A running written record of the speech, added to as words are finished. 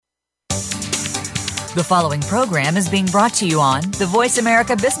The following program is being brought to you on the Voice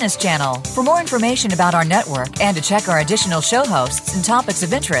America Business Channel. For more information about our network and to check our additional show hosts and topics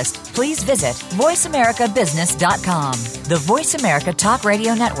of interest, please visit voiceamericabusiness.com. The Voice America Talk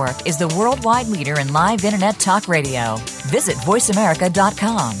Radio Network is the worldwide leader in live Internet talk radio. Visit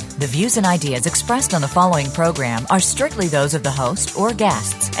voiceamerica.com. The views and ideas expressed on the following program are strictly those of the host or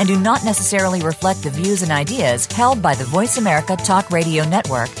guests and do not necessarily reflect the views and ideas held by the Voice America Talk Radio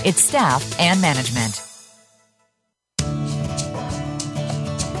Network, its staff, and management.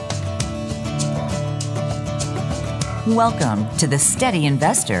 Welcome to The Steady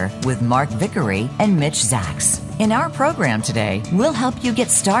Investor with Mark Vickery and Mitch Zacks. In our program today, we'll help you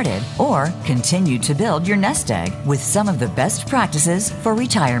get started or continue to build your nest egg with some of the best practices for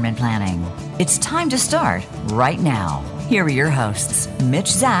retirement planning. It's time to start right now. Here are your hosts, Mitch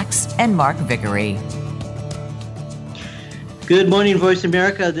Zacks and Mark Vickery. Good morning, Voice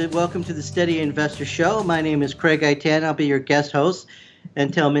America. Welcome to the Steady Investor Show. My name is Craig Aitan. I'll be your guest host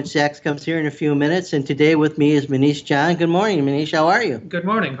until Mitch Zacks comes here in a few minutes. And today with me is Manish John. Good morning, Manish. How are you? Good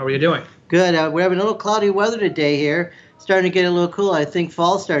morning. How are you doing? Good. We're having a little cloudy weather today here. Starting to get a little cool. I think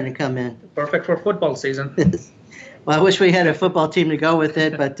fall's starting to come in. Perfect for football season. Well, I wish we had a football team to go with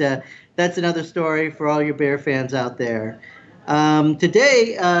it, but that's another story for all your Bear fans out there.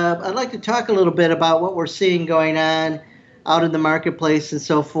 Today, I'd like to talk a little bit about what we're seeing going on out in the marketplace and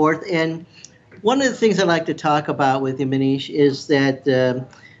so forth. And one of the things I'd like to talk about with you, Manish, is that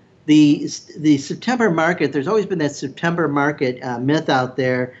the September market, there's always been that September market myth out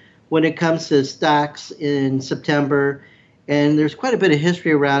there when it comes to stocks in September. And there's quite a bit of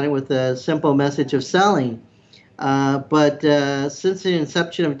history around it with a simple message of selling. But since the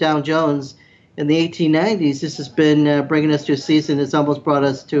inception of Dow Jones in the 1890s, this has been bringing us to a season that's almost brought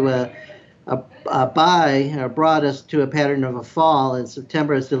us to a buy, or brought us to a pattern of a fall. And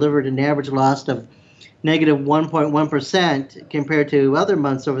September has delivered an average loss of negative 1.1% compared to other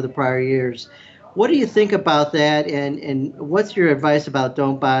months over the prior years. What do you think about that? And what's your advice about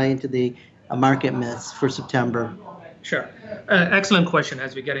don't buy into the market myths for September? Sure. Excellent question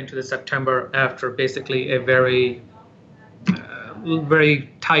as we get into the September after basically a very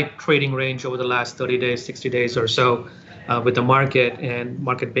tight trading range over the last 30 days, 60 days or so with the market and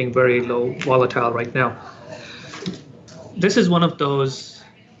market being very low volatile right now. This is one of those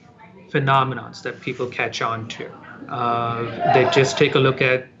phenomenons that people catch on to. They just take a look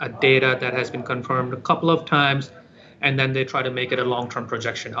at a data that has been confirmed a couple of times and then they try to make it a long-term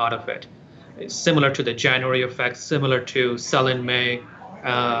projection out of it. Similar to the January effect, similar to sell in May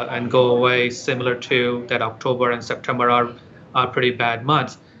and go away, similar to that October and September are pretty bad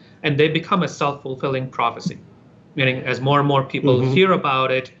months. And they become a self-fulfilling prophecy, meaning as more and more people hear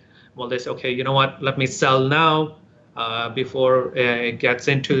about it, well, they say, okay, you know what, let me sell now before it gets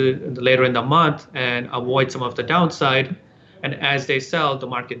into later in the month and avoid some of the downside. And as they sell, the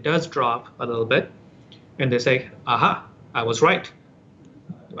market does drop a little bit. And they say, aha, I was right.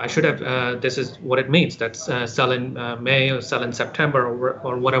 I should have, this is what it means. That's sell in May or sell in September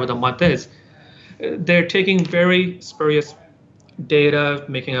or whatever the month is. They're taking very spurious data,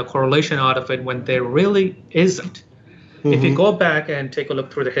 making a correlation out of it when there really isn't. If you go back and take a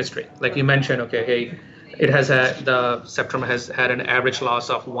look through the history, like you mentioned, okay, hey, September has had an average loss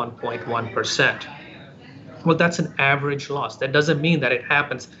of 1.1%. Well, that's an average loss. That doesn't mean that it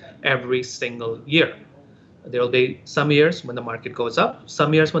happens every single year. There will be some years when the market goes up,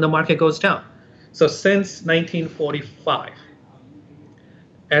 some years when the market goes down. So since 1945,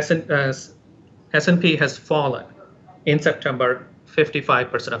 S&P has fallen in September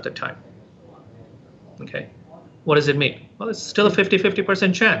 55% of the time. Okay, what does it mean? Well, it's still a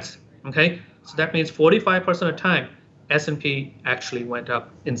 50% chance. Okay, so that means 45% of the time S&P actually went up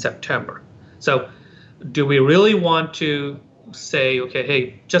in September. So do we really want to say, okay,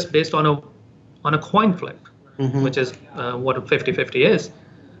 hey, just based on a coin flip, which is what a 50-50 is,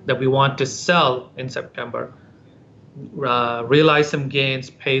 that we want to sell in September, realize some gains,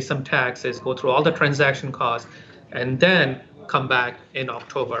 pay some taxes, go through all the transaction costs, and then come back in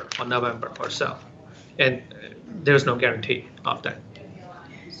October or November or so? And there's no guarantee of that.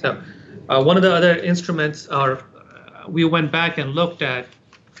 So one of the other instruments we went back and looked at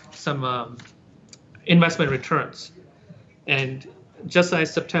some investment returns. And just like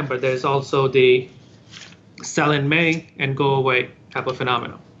September, there's also the sell in May and go away type of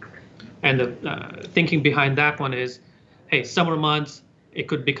phenomenon. And the thinking behind that one is, hey, summer months, it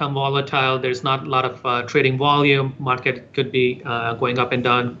could become volatile. There's not a lot of trading volume. Market could be going up and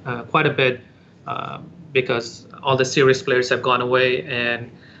down quite a bit because all the serious players have gone away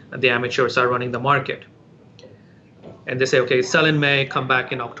and the amateurs are running the market. And they say, okay, sell in May, come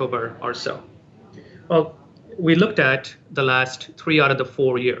back in October or so. Well, we looked at the last 3 out of the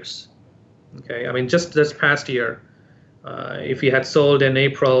 4 years. Okay, I mean, just this past year, if you had sold in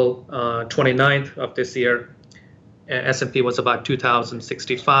April 29th of this year, S&P was about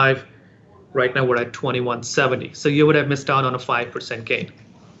 2,065. Right now we're at 2170. So you would have missed out on a 5% gain.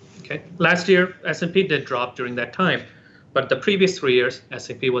 Okay. Last year, S&P did drop during that time, but the previous 3 years,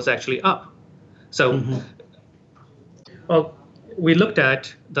 S&P was actually up. So, well, we looked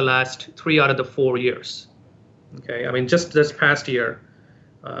at the last 3 out of the 4 years. Okay, I mean, just this past year,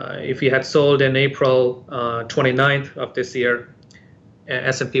 if you had sold in April 29th of this year,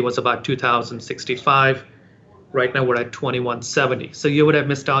 S&P was about 2,065. Right now we're at 2170. So you would have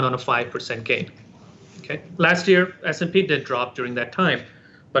missed out on a 5% gain. Okay. Last year, S&P did drop during that time,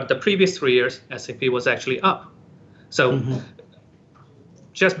 but the previous 3 years, S&P was actually up. So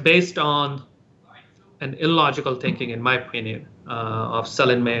just based on an illogical thinking, in my opinion, of sell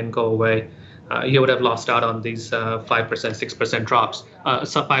in May and go away, you would have lost out on these 5%, 6% drops, 5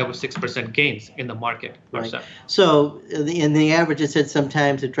 or 6% gains in the market. Right. So in the average, it said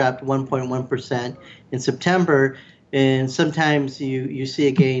sometimes it dropped 1.1% in September, and sometimes you see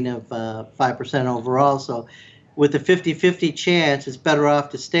a gain of 5% overall. So with a 50-50 chance, it's better off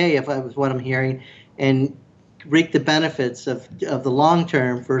to stay, if I was what I'm hearing, and reap the benefits of the long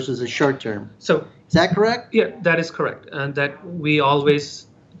term versus the short term. So is that correct? Yeah, that is correct. And that we always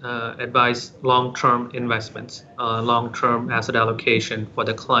advise long-term investments, long-term asset allocation for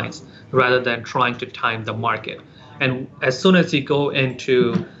the clients, rather than trying to time the market. And as soon as you go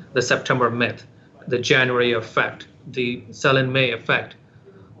into the September myth, the January effect, the sell in May effect,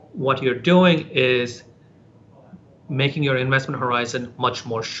 what you're doing is making your investment horizon much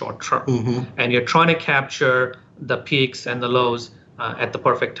more short-term. And you're trying to capture the peaks and the lows at the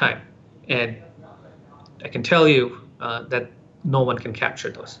perfect time. And I can tell you that no one can capture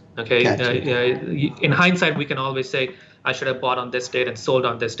those. Okay. In hindsight, we can always say, I should have bought on this date and sold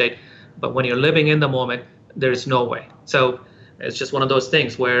on this date. But when you're living in the moment, there's no way. So it's just one of those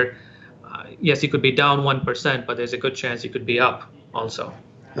things where, yes, you could be down 1%, but there's a good chance you could be up also.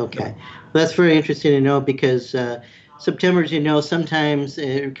 Okay. That's very interesting to know, because September, as you know, sometimes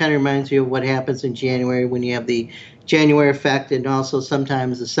it kind of reminds you of what happens in January when you have the January effect, and also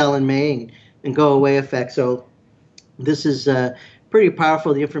sometimes the sell in May and go away effect. So this is pretty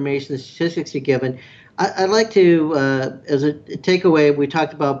powerful, the information, the statistics you're given. I'd like to, as a takeaway, we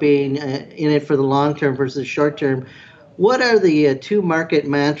talked about being in it for the long term versus short term. What are the two market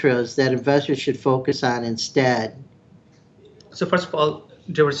mantras that investors should focus on instead? So first of all,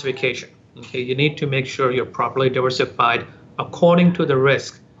 diversification. Okay, you need to make sure you're properly diversified according to the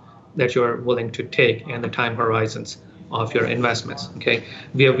risk that you're willing to take and the time horizons of your investments. Okay,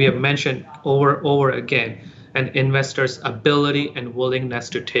 we have mentioned over again an investor's ability and willingness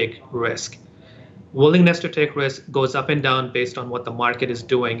to take risk. Willingness to take risk goes up and down based on what the market is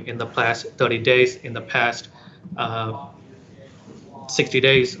doing in the past 30 days, in the past 60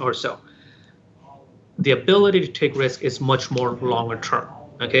 days or so. The ability to take risk is much more longer term.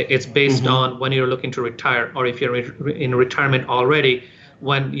 Okay, it's based on when you're looking to retire, or if you're in retirement already,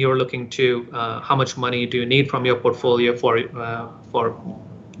 when you're looking to how much money do you need from your portfolio for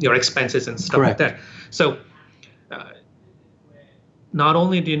your expenses and stuff like that. So not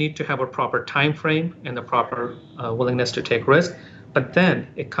only do you need to have a proper time frame and the proper willingness to take risk, but then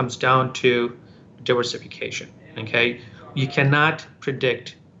it comes down to diversification. Okay, you cannot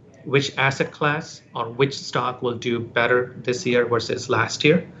predict which asset class or which stock will do better this year versus last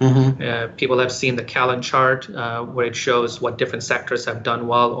year. People have seen the Callan chart where it shows what different sectors have done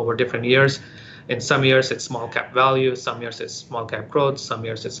well over different years. In some years it's small cap value, some years it's small cap growth, some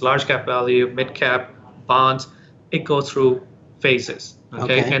years it's large cap value, mid cap, bonds. It goes through phases.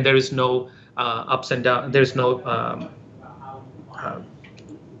 Okay, and there is no ups and downs. There's no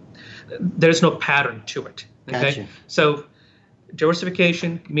pattern to it. Okay, Gotcha. So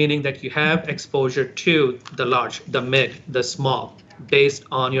diversification, meaning that you have exposure to the large, the mid, the small, based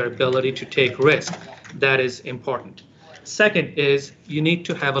on your ability to take risk. That is important. Second is you need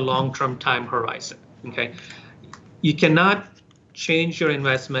to have a long-term time horizon. Okay, you cannot change your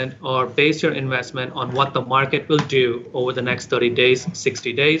investment or base your investment on what the market will do over the next 30 days,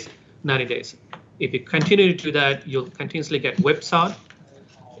 60 days, 90 days. If you continue to do that, you'll continuously get whipsawed.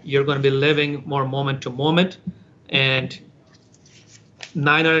 You're going to be living more moment to moment, and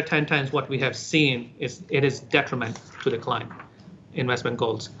 9 out of 10 times what we have seen is it is detriment to the client investment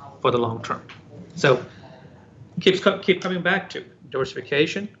goals for the long term. So keep coming back to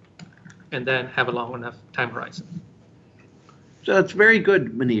diversification, and then have a long enough time horizon. So that's very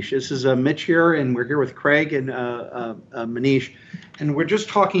good, Manish. This is Mitch here, and we're here with Craig and Manish. And we're just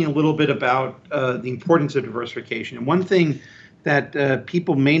talking a little bit about the importance of diversification. And one thing that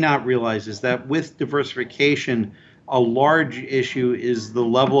people may not realize is that with diversification, a large issue is the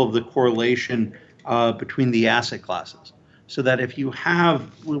level of the correlation between the asset classes. So that if you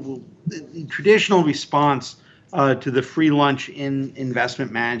have the traditional response to the free lunch in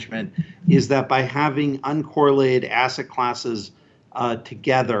investment management is that by having uncorrelated asset classes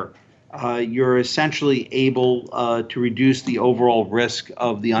together, you're essentially able to reduce the overall risk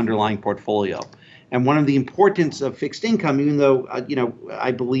of the underlying portfolio. And one of the importance of fixed income, even though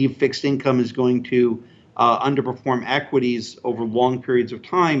I believe fixed income is going to underperform equities over long periods of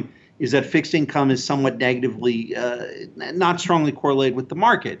time, is that fixed income is somewhat negatively, not strongly correlated with the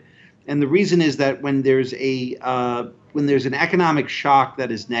market. And the reason is that when there's an economic shock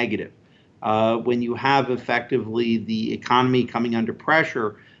that is negative, when you have effectively the economy coming under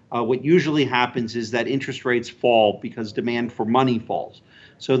pressure, what usually happens is that interest rates fall because demand for money falls.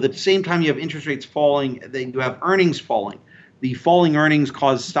 So at the same time you have interest rates falling, then you have earnings falling. The falling earnings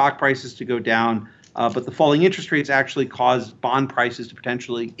cause stock prices to go down, but the falling interest rates actually cause bond prices to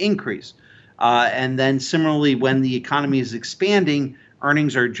potentially increase. And then similarly, when the economy is expanding,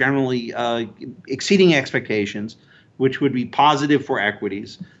 earnings are generally exceeding expectations, which would be positive for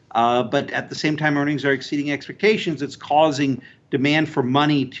equities. But at the same time, earnings are exceeding expectations. It's causing demand for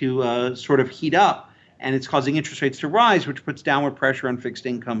money to sort of heat up, and it's causing interest rates to rise, which puts downward pressure on fixed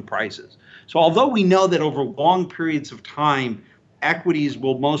income prices. So although we know that over long periods of time, equities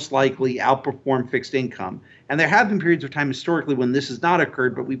will most likely outperform fixed income, and there have been periods of time historically when this has not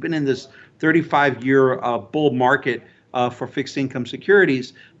occurred, but we've been in this 35-year bull market for fixed income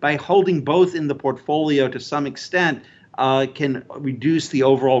securities. By holding both in the portfolio to some extent can reduce the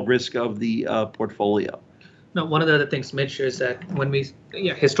overall risk of the portfolio. No, one of the other things, Mitch, is that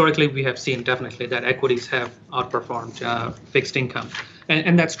historically we have seen definitely that equities have outperformed fixed income.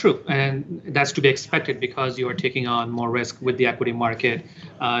 And that's true. And that's to be expected because you are taking on more risk with the equity market.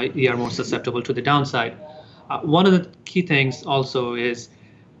 You are more susceptible to the downside. One of the key things also is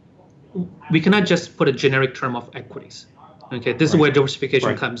we cannot just put a generic term of equities. Okay, this is where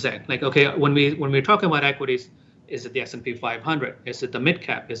diversification comes in. Like, okay, when we're talking about equities, is it the S&P 500? Is it the mid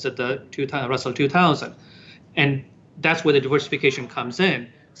cap? Is it the Russell 2000? And that's where the diversification comes in,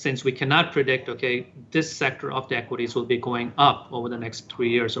 since we cannot predict, okay, this sector of the equities will be going up over the next 3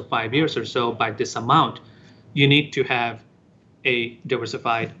 years or 5 years or so by this amount. You need to have a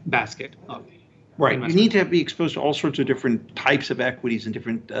diversified basket of investment. You need to be exposed to all sorts of different types of equities and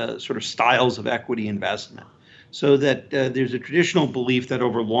different sort of styles of equity investment. So that there's a traditional belief that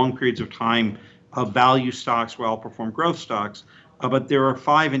over long periods of time, value stocks will outperform growth stocks. But there are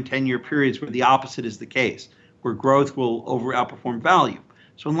 5 and 10-year periods where the opposite is the case, where growth will outperform value.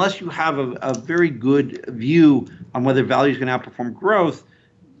 So unless you have a very good view on whether value is going to outperform growth,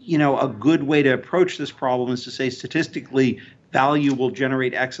 a good way to approach this problem is to say statistically value will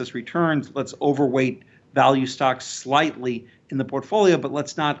generate excess returns. Let's overweight value stocks slightly in the portfolio, but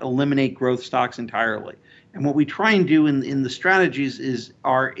let's not eliminate growth stocks entirely. And what we try and do in the strategies is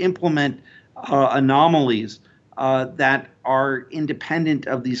implement anomalies that are independent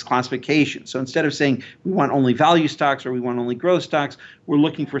of these classifications. So instead of saying we want only value stocks or we want only growth stocks, we're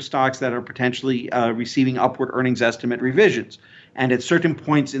looking for stocks that are potentially receiving upward earnings estimate revisions. And at certain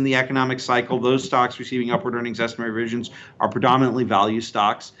points in the economic cycle, those stocks receiving upward earnings estimate revisions are predominantly value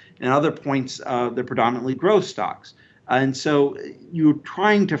stocks. And at other points, they're predominantly growth stocks. And so you're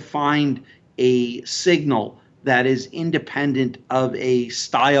trying to find a signal that is independent of a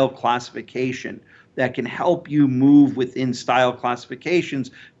style classification that can help you move within style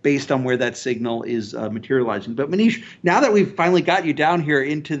classifications based on where that signal is materializing. But Manish, now that we've finally got you down here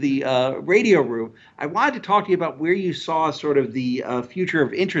into the radio room, I wanted to talk to you about where you saw sort of the future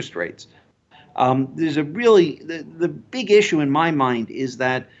of interest rates. There's a really, the big issue in my mind is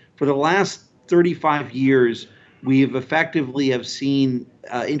that for the last 35 years, we've effectively have seen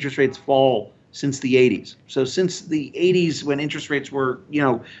interest rates fall since the 80s. So since the 80s, when interest rates were,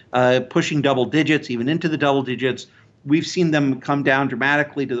 pushing double digits, even into the double digits, we've seen them come down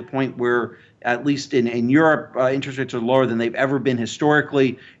dramatically to the point where, at least in Europe, interest rates are lower than they've ever been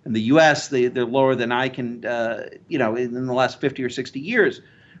historically. In the U.S., they're lower than I can, in the last 50 or 60 years.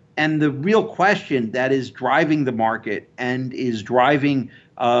 And the real question that is driving the market and is driving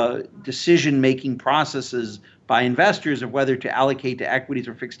decision-making processes by investors of whether to allocate to equities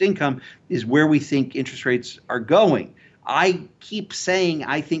or fixed income is where we think interest rates are going. I keep saying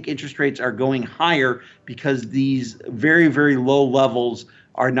I think interest rates are going higher because these very, very low levels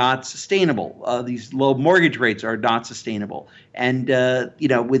are not sustainable. These low mortgage rates are not sustainable. And,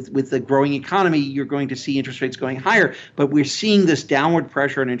 with the growing economy, you're going to see interest rates going higher. But we're seeing this downward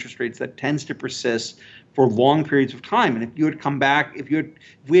pressure on interest rates that tends to persist for long periods of time. And if you had come back, if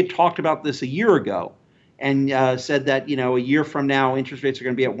we had talked about this a year ago and said that, a year from now, interest rates are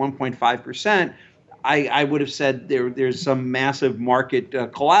going to be at 1.5%, I would have said there's some massive market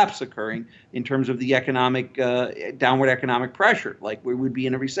collapse occurring in terms of the downward economic pressure, like we would be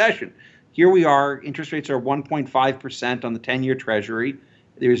in a recession. Here we are, interest rates are 1.5% on the 10-year Treasury.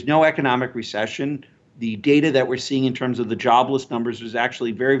 There's no economic recession. The data that we're seeing in terms of the jobless numbers is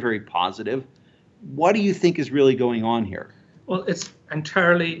actually very, very positive. What do you think is really going on here? Well, it's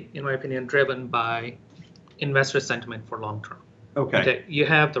entirely, in my opinion, driven by investor sentiment for long term. Okay. You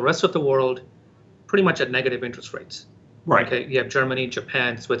have the rest of the world pretty much at negative interest rates. Right. Okay. You have Germany,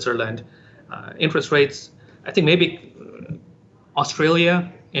 Japan, Switzerland. Interest rates, I think maybe Australia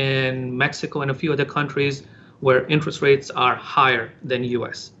and Mexico and a few other countries where interest rates are higher than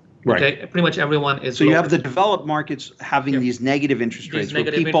U.S. Right. Okay. Pretty much everyone is. So you have the developed markets having these negative interest rates.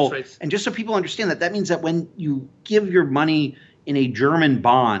 Interest rates. And just so people understand that means that when you give your money in a German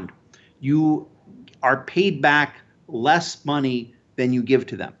bond, you are paid back less money than you give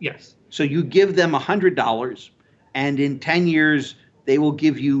to them. Yes. So you give them $100, and in 10 years, they will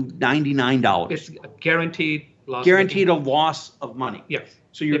give you $99. It's a guaranteed loss. Guaranteed a loss of money. Yes.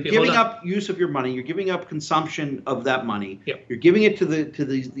 So you're giving up use of your money. You're giving up consumption of that money. Yeah. You're giving it to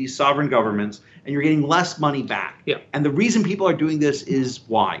these sovereign governments, and you're getting less money back. Yeah. And the reason people are doing this is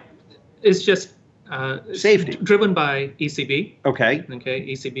why? It's just safety. Driven by ECB. Okay. Okay.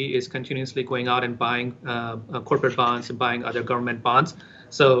 ECB is continuously going out and buying corporate bonds and buying other government bonds.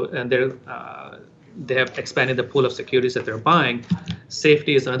 So, and they have expanded the pool of securities that they're buying.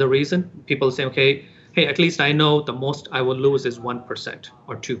 Safety is another reason. People say, okay, hey, at least I know the most I will lose is 1%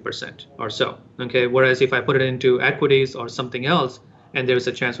 or 2% or so. Okay. Whereas if I put it into equities or something else, and there's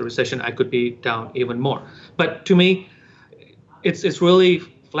a chance of recession, I could be down even more. But to me, it's really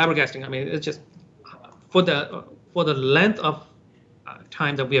flabbergasting. I mean, it's just for the length of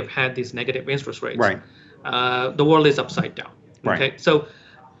time that we have had these negative interest rates. Right. The world is upside down. Okay. Right. So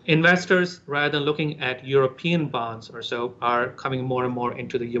investors, rather than looking at European bonds or so, are coming more and more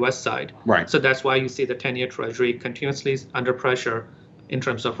into the U.S. side. Right. So that's why you see the 10-year Treasury continuously under pressure in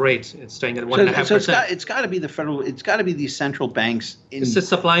terms of rates. It's staying at 1.5%. So it's got to be it's got to be these central banks. It's the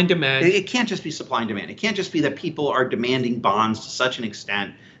supply and demand. It can't just be supply and demand. It can't just be that people are demanding bonds to such an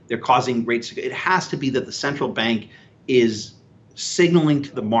extent they're causing rates. It has to be that the central bank is signaling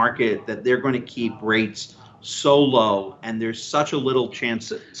to the market that they're going to keep rates so low, and there's such a little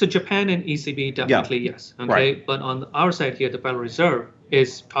chance. So Japan and ECB definitely yes. Okay, right. But on our side here, the Federal Reserve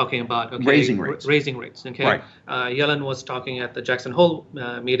is talking about raising rates. Raising rates. Okay, right. Yellen was talking at the Jackson Hole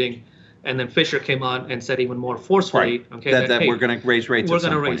meeting, and then Fisher came on and said even more forcefully, right. okay, that we're going to raise rates. We're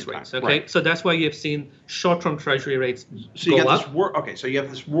going to raise rates. Okay, right. So that's why you've seen short-term Treasury rates so you go got up. So you have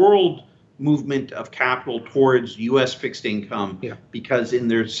this world movement of capital towards U.S. fixed income because in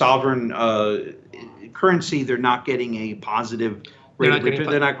their sovereign currency they're not getting a positive rate of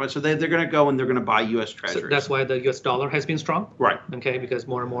return. So they're going to go and they're going to buy U.S. Treasuries. So that's why the U.S. dollar has been strong. Right. Okay, because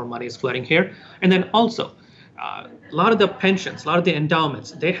more and more money is flooding here, and then also a lot of the pensions, a lot of the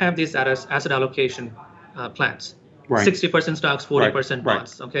endowments, they have these asset allocation plans. Right. 60% stocks, 40%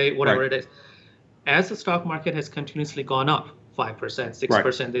 bonds. Right. Okay, whatever it is. As the stock market has continuously gone up 5%,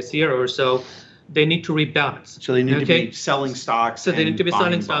 6% this year or so, they need to rebalance. So they need to be selling stocks. So they need to be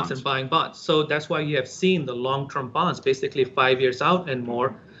selling stocks and buying bonds. So that's why you have seen the long-term bonds, basically 5 years out and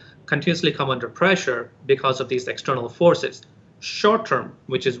more, continuously come under pressure because of these external forces. Short-term,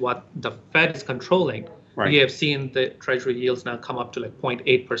 which is what the Fed is controlling, we have seen the Treasury yields now come up to like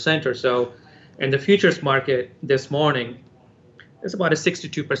 0.8% or so. And the futures market this morning, there's about a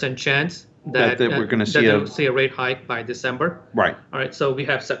 62% chance that we're going to see a rate hike by December. Right. All right. So we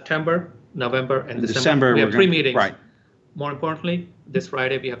have September, November, and December. We have three meetings. Right. More importantly, this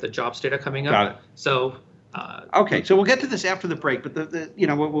Friday we have the jobs data coming up. Got it. So. Okay. So we'll get to this after the break, but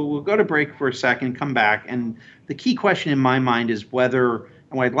we'll go to break for a second, come back, and the key question in my mind is whether,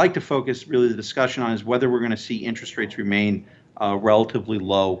 and what I'd like to focus really the discussion on is whether we're going to see interest rates remain relatively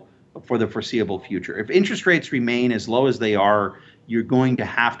low for the foreseeable future. If interest rates remain as low as they are, you're going to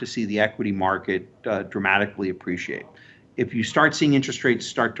have to see the equity market dramatically appreciate. If you start seeing interest rates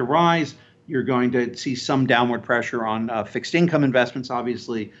start to rise, you're going to see some downward pressure on fixed income investments,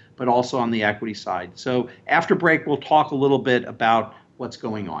 obviously, but also on the equity side. So after break, we'll talk a little bit about what's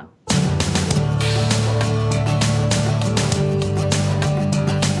going on.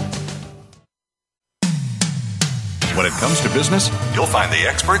 When it comes to business, you'll find the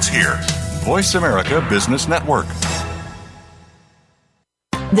experts here. Voice America Business Network.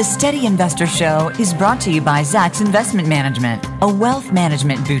 The Steady Investor Show is brought to you by Zacks Investment Management, a wealth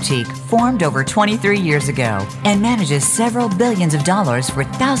management boutique formed over 23 years ago and manages several billions of dollars for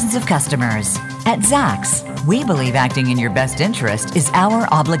thousands of customers. At Zacks, we believe acting in your best interest is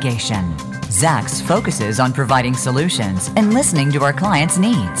our obligation. Zacks focuses on providing solutions and listening to our clients'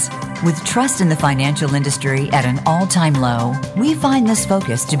 needs. With trust in the financial industry at an all-time low, we find this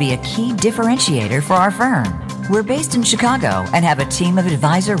focus to be a key differentiator for our firm. We're based in Chicago and have a team of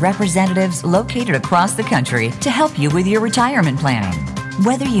advisor representatives located across the country to help you with your retirement planning.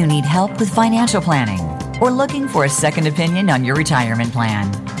 Whether you need help with financial planning or looking for a second opinion on your retirement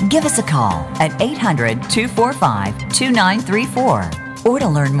plan, give us a call at 800-245-2934. Or to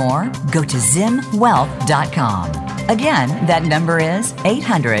learn more, go to zimwealth.com. Again, that number is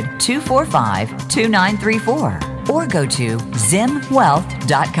 800-245-2934. Or go to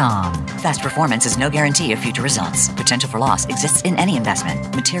zimwealth.com. Past performance is no guarantee of future results. Potential for loss exists in any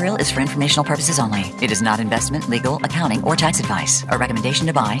investment. Material is for informational purposes only. It is not investment, legal, accounting, or tax advice. A recommendation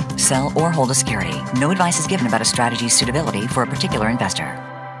to buy, sell, or hold a security. No advice is given about a strategy's suitability for a particular investor.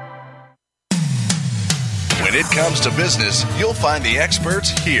 When it comes to business, you'll find the experts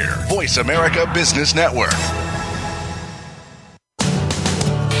here. Voice America Business Network.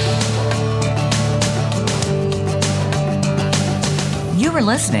 You are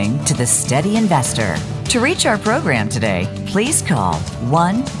listening to The Steady Investor. To reach our program today, please call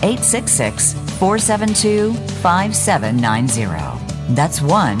 1-866-472-5790. That's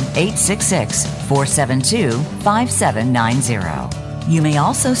 1-866-472-5790. You may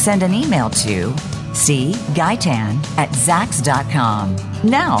also send an email to cgaitan@zacks.com.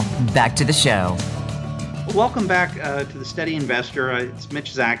 Now, back to the show. Welcome back to The Steady Investor. It's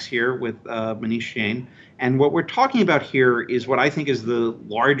Mitch Zacks here with Manish Jain. And what we're talking about here is what I think is the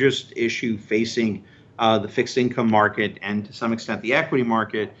largest issue facing the fixed income market and to some extent the equity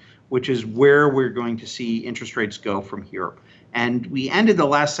market, which is where we're going to see interest rates go from here. And we ended the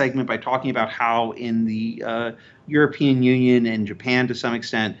last segment by talking about how in the European Union and Japan, to some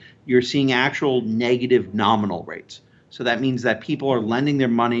extent, you're seeing actual negative nominal rates. So that means that people are lending their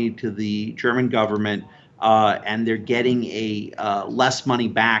money to the German government and they're getting a less money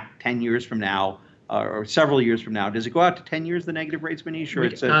back 10 years from now or several years from now. Does it go out to 10 years, the negative rates, Manish? Or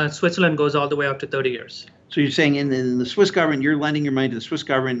it's Switzerland goes all the way up to 30 years. So you're saying in the Swiss government, you're lending your money to the Swiss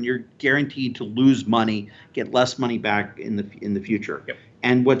government, and you're guaranteed to lose money, get less money back in the future. Yep.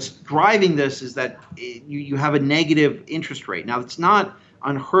 And what's driving this is that you have a negative interest rate. Now, it's not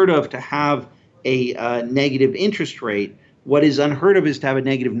unheard of to have a negative interest rate. What is unheard of is to have a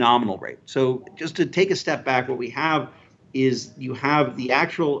negative nominal rate. So just to take a step back, what we have is you have the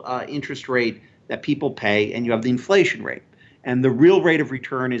actual interest rate that people pay, and you have the inflation rate. And the real rate of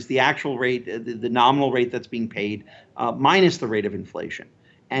return is the actual rate, the nominal rate that's being paid, minus the rate of inflation.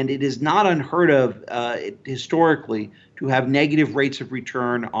 And it is not unheard of historically to have negative rates of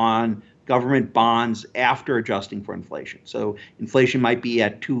return on government bonds after adjusting for inflation. So inflation might be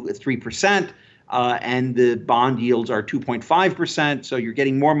at 3%, and the bond yields are 2.5%. So you're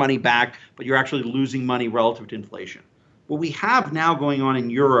getting more money back, but you're actually losing money relative to inflation. What we have now going on in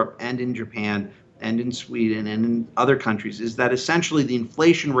Europe and in Japan and in Sweden and in other countries is that essentially the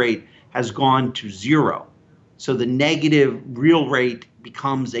inflation rate has gone to zero. So the negative real rate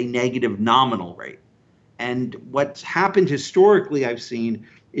becomes a negative nominal rate. And what's happened historically, I've seen,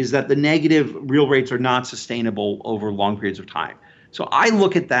 is that the negative real rates are not sustainable over long periods of time. So I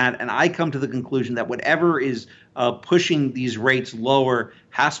look at that and I come to the conclusion that whatever is pushing these rates lower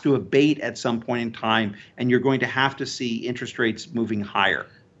has to abate at some point in time, and you're going to have to see interest rates moving higher.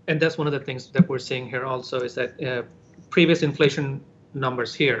 And that's one of the things that we're seeing here also is that previous inflation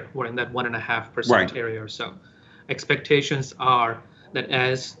numbers here were in that 1.5% area or so. Expectations are that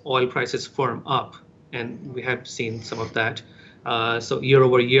as oil prices firm up, and we have seen some of that, so year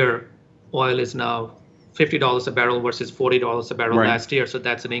over year, oil is now $50 a barrel versus $40 a barrel last year. So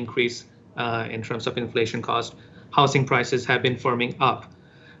that's an increase in terms of inflation cost. Housing prices have been firming up.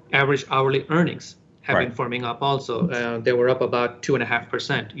 Average hourly earnings have been firming up also. They were up about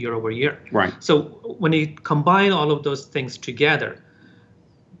 2.5% year over year. So when you combine all of those things together,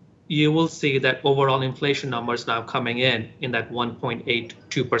 you will see that overall inflation numbers now coming in that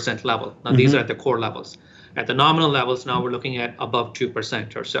 1.82% level. Now, these are at the core levels. At the nominal levels, now we're looking at above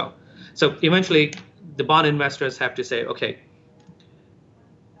 2% or so. So eventually, the bond investors have to say, okay,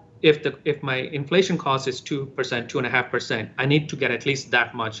 if my inflation cost is 2%, 2.5%, I need to get at least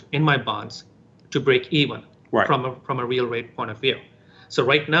that much in my bonds to break even from a real rate point of view. So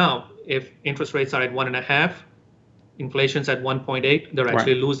right now, if interest rates are at 1.5, inflation's at 1.8, they're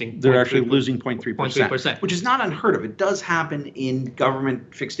actually losing. They're actually losing 0.3%, 0.3%, which is not unheard of. It does happen in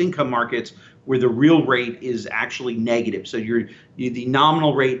government fixed income markets where the real rate is actually negative. So the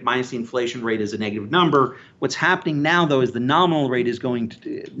nominal rate minus the inflation rate is a negative number. What's happening now, though, is the nominal rate is going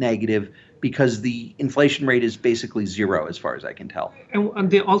to negative because the inflation rate is basically zero, as far as I can tell. And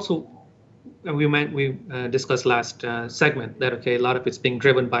they also, we discussed last segment that a lot of it's being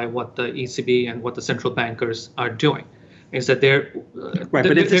driven by what the ECB and what the central bankers are doing. Is that they're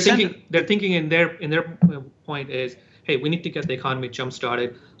thinking in their point is, hey, we need to get the economy jump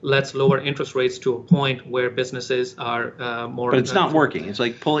started. Let's lower interest rates to a point where businesses are more. But it's not working. It's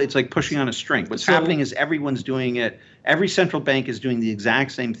like pushing on a string. What's happening is everyone's doing it. Every central bank is doing the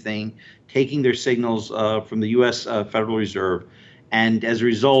exact same thing, taking their signals from the U.S. Federal Reserve, and as a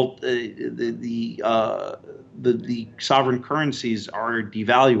result, the sovereign currencies are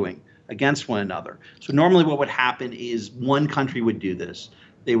devaluing against one another. So normally, what would happen is one country would do this.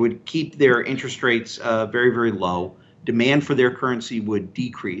 They would keep their interest rates very, very low. Demand for their currency would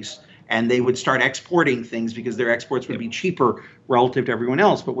decrease, and they would start exporting things because their exports would be cheaper relative to everyone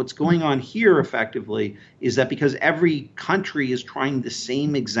else. But what's going on here effectively is that because every country is trying the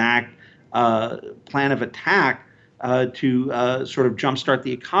same exact plan of attack to sort of jumpstart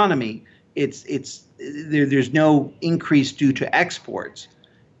the economy, there's no increase due to exports.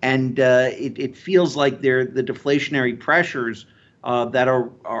 And it feels like the deflationary pressures that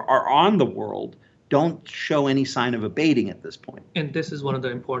are on the world don't show any sign of abating at this point. And this is one of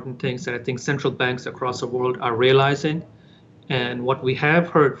the important things that I think central banks across the world are realizing. And what we have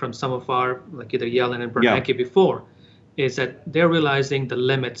heard from some of our, like either Yellen and Bernanke before, is that they're realizing the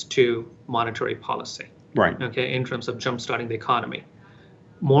limits to monetary policy. Right. Okay, in terms of jumpstarting the economy.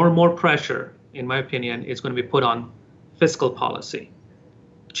 More and more pressure, in my opinion, is going to be put on fiscal policy.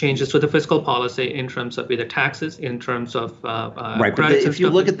 Changes to the fiscal policy in terms of either taxes, in terms of right. But if you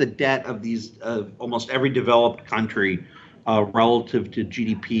look at the debt of these almost every developed country relative to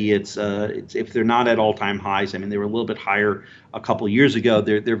GDP, it's if they're not at all-time highs. I mean, they were a little bit higher a couple of years ago.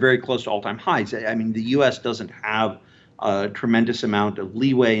 They're very close to all-time highs. I mean, the U.S. doesn't have a tremendous amount of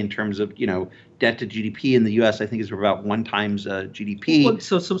leeway in terms of debt to GDP. In the U.S., I think is about 1 times GDP. Well,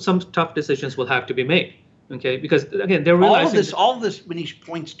 so some tough decisions will have to be made. Okay, because again, they're realizing all of this, Manish,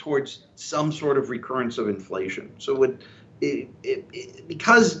 points towards some sort of recurrence of inflation. So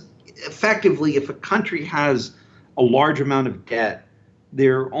because effectively, if a country has a large amount of debt,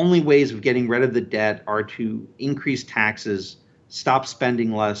 their only ways of getting rid of the debt are to increase taxes, stop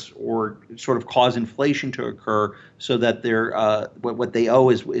spending less, or sort of cause inflation to occur so that their what they owe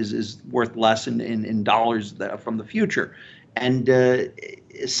is worth less in dollars from the future. And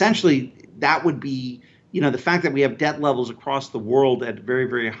essentially, that would be the fact that we have debt levels across the world at very,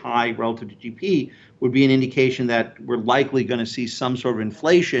 very high relative to GDP would be an indication that we're likely going to see some sort of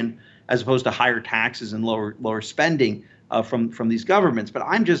inflation as opposed to higher taxes and lower spending from these governments. But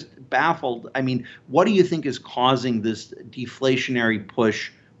I'm just baffled. I mean, what do you think is causing this deflationary push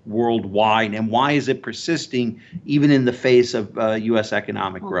worldwide, and why is it persisting even in the face of U.S.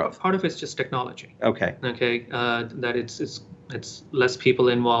 economic growth? Part of it's just technology. Okay. That it's less people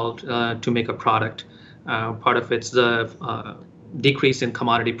involved to make a product. Part of it's the decrease in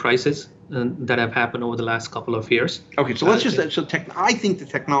commodity prices that have happened over the last couple of years. Okay, so let's I think the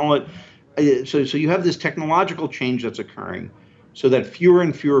technology. So you have this technological change that's occurring, so that fewer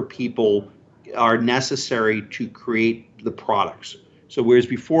and fewer people are necessary to create the products. So whereas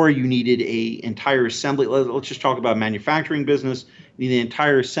before you needed a entire assembly, let's just talk about manufacturing business. You need an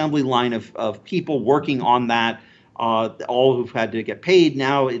entire assembly line of people working on that. All who've had to get paid.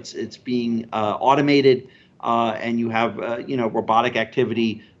 Now it's being automated, and you have robotic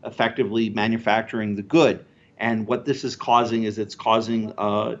activity effectively manufacturing the good. And what this is causing is it's causing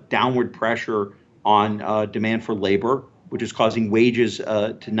downward pressure on demand for labor, which is causing wages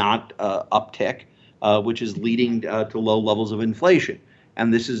to not uptick, which is leading to low levels of inflation.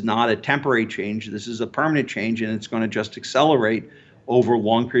 And this is not a temporary change. This is a permanent change, and it's going to just accelerate over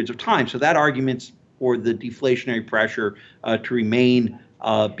long periods of time. So that argument's for the deflationary pressure to remain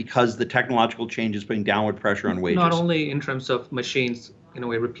because the technological change is putting downward pressure on wages. Not only in terms of machines, in a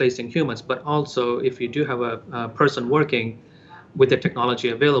way, replacing humans, but also if you do have a person working with the technology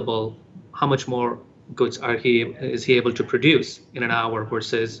available, how much more goods is he able to produce in an hour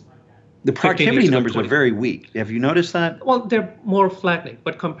versus the productivity numbers are very weak. Have you noticed that? Well, they're more flattening,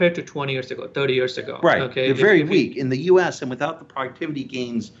 but compared to 20 years ago, 30 years ago. Right, okay, they're very weak. In the U.S., and without the productivity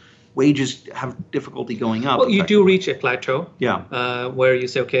gains, wages have difficulty going up. Well, you do reach a plateau. Yeah. Where you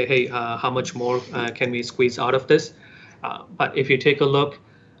say, okay, hey, how much more can we squeeze out of this? But if you take a look,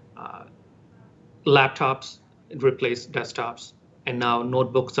 laptops replaced desktops, and now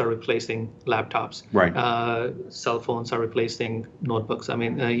notebooks are replacing laptops. Right. Cell phones are replacing notebooks. I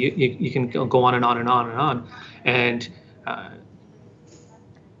mean, you can go on and on and on and on. And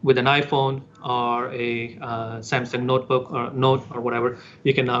with an iPhone or a Samsung notebook or Note or whatever,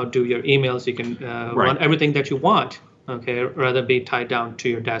 you can now do your emails. You can run everything that you want, okay, rather be tied down to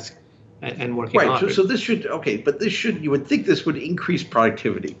your desk and working on it. Right. So this should, but this should, you would think this would increase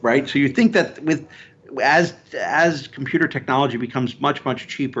productivity, right? So you think that as computer technology becomes much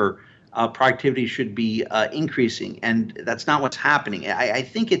cheaper, productivity should be increasing, and that's not what's happening. I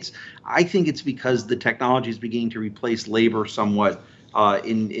think it's because the technology is beginning to replace labor somewhat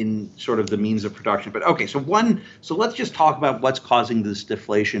in sort of the means of production. But okay, so let's just talk about what's causing this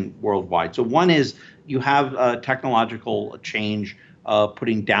deflation worldwide. So one is you have technological change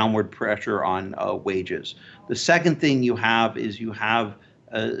putting downward pressure on wages. The second thing you have is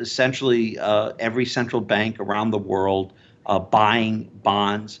essentially every central bank around the world buying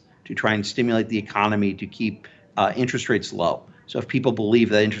bonds to try and stimulate the economy to keep interest rates low. So if people believe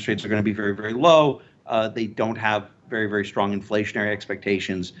that interest rates are going to be very low, they don't have very strong inflationary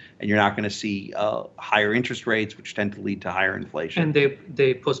expectations, and you're not going to see higher interest rates, which tend to lead to higher inflation. And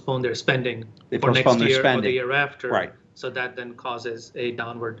they postpone their spending for next year or the year after. Right. So that then causes a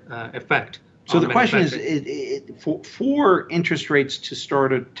downward effect. So the question is, for interest rates to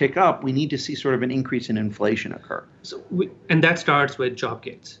start to tick up, we need to see sort of an increase in inflation occur. So and that starts with job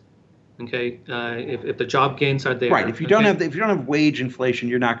gains. Okay, if the job gains are there, right? If you don't have wage inflation,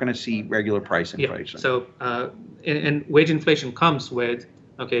 you're not going to see regular price inflation. Yeah. So and wage inflation comes with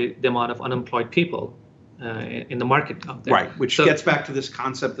the amount of unemployed people in the market out there. Right, which gets back to this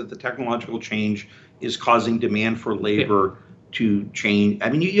concept that the technological change is causing demand for labor to change. I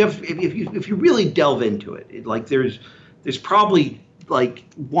mean, you have if you really delve into it, like there's probably like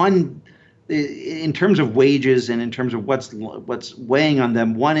one. In terms of wages and in terms of what's weighing on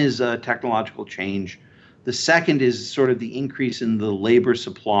them, one is technological change. The second is sort of the increase in the labor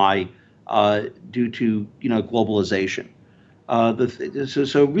supply due to globalization.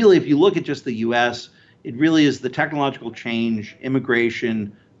 So really, if you look at just the U.S., it really is the technological change,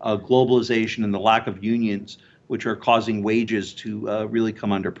 immigration, globalization, and the lack of unions, which are causing wages to really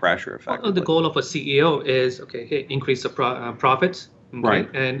come under pressure effectively. Well, the goal of a CEO is increase the profits. Okay, right,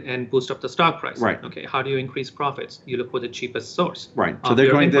 and boost up the stock price. Right. Okay. How do you increase profits? You look for the cheapest source. Right. So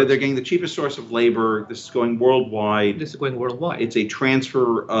they're getting the cheapest source of labor. This is going worldwide. It's a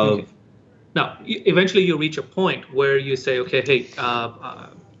transfer of. Okay. Now, eventually, you reach a point where you say,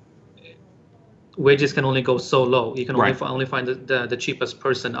 wages can only go so low. You can only find the cheapest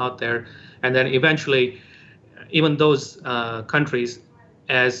person out there, and then eventually, even those countries,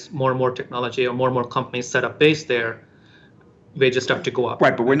 as more and more technology or more companies set up base there, wages start to go up.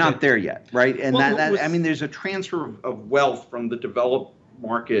 Right, but we're not there yet, right? And I mean, there's a transfer of wealth from the developed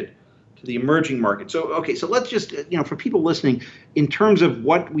market to the emerging market. So, so let's just, for people listening, in terms of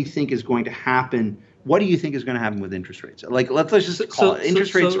what we think is going to happen, what do you think is going to happen with interest rates? Like, let's just call it.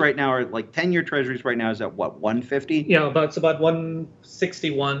 Interest rates right now are like 10-year treasuries right now is at what, 150? Yeah, it's about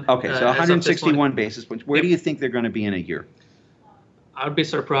 161. Okay, so 161 basis points. Where do you think they're going to be in a year? I'd be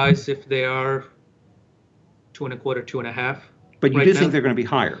surprised if they are 2.25, 2.5. But you do think they're going to be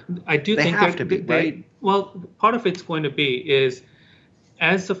higher? I do think they have to be, right? Well, part of it's going to be is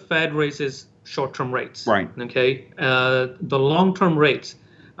as the Fed raises short-term rates. Right. Okay. The long-term rates,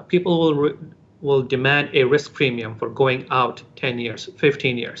 people will demand a risk premium for going out 10 years,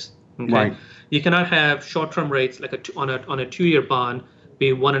 15 years. Okay? Right. You cannot have short-term rates like on a 2-year bond be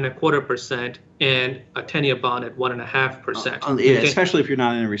 1.25% and a 10-year bond at 1.5%. Especially if you're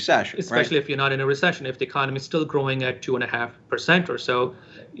not in a recession. Especially if you're not in a recession. If the economy is still growing at 2.5% or so,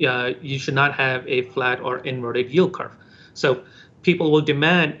 you should not have a flat or inverted yield curve. So people will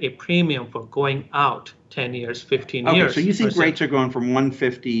demand a premium for going out 10 years, 15 years. So you think rates are going from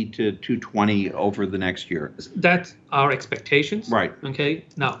 150 to 220 over the next year? That's our expectations. Right. Okay.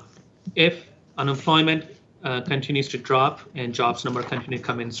 Now, if unemployment continues to drop and jobs number continue to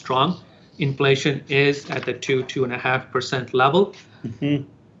come in strong, inflation is at the 2.5% level,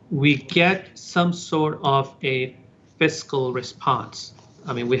 we get some sort of a fiscal response.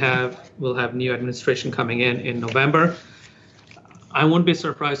 I mean, we'll have new administration coming in November. I wouldn't be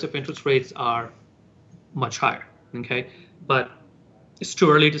surprised if interest rates are much higher. Okay, but it's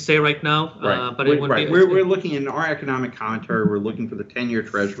too early to say right now. Right. But it would be. We're looking in our economic commentary. We're looking for the 10-year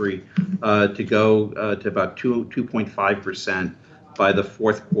Treasury to go to about 2.5% by the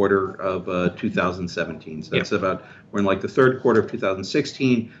fourth quarter of 2017. So that's we're in like the third quarter of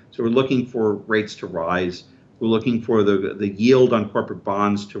 2016. So we're looking for rates to rise. We're looking for the yield on corporate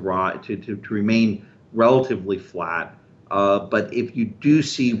bonds to rise, to remain relatively flat. But if you do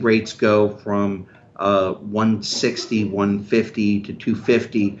see rates go from 160, 150 to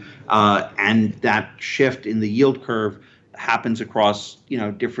 250, and that shift in the yield curve happens across,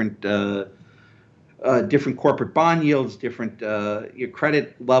 different corporate bond yields, different your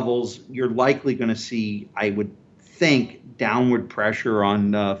credit levels, you're likely going to see, I would think, downward pressure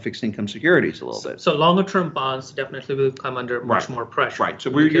on fixed income securities a little bit. So longer term bonds definitely will come under much more pressure. Right.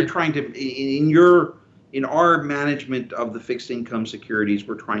 So you're trying to in our management of the fixed income securities,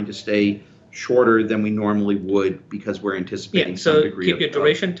 we're trying to stay shorter than we normally would because we're anticipating some degree keep your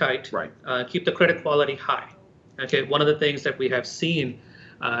duration tight. Right. Keep the credit quality high. Okay. One of the things that we have seen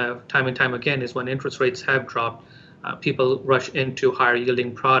time and time again is when interest rates have dropped, people rush into higher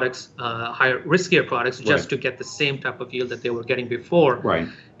yielding products, higher riskier products, just to get the same type of yield that they were getting before. Right.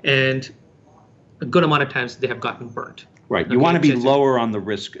 And a good amount of times they have gotten burnt. Right. You want to be lower on the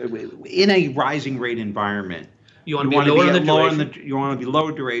risk in a rising rate environment. You want to be lower on the duration. You want to be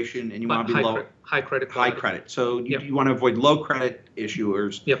lower duration, and you want to be high credit. High credit. So you want to avoid low credit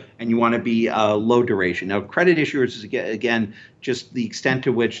issuers, Yep. and you want to be low duration. Now, credit issuers is again just the extent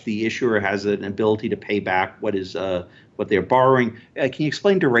to which the issuer has an ability to pay back what they're borrowing. Can you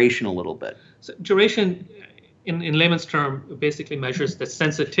explain duration a little bit? So duration, in layman's term, basically measures the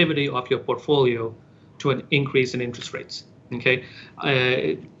sensitivity of your portfolio to an increase in interest rates. Okay.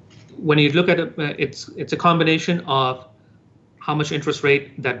 When you look at it, it's a combination of how much interest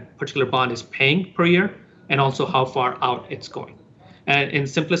rate that particular bond is paying per year, and also how far out it's going. And in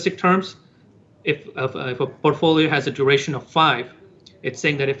simplistic terms, if a portfolio has a duration of 5, it's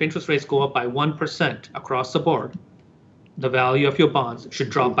saying that if interest rates go up by 1% across the board, the value of your bonds should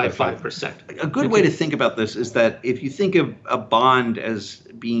drop by 5%. A good way to think about this is that if you think of a bond as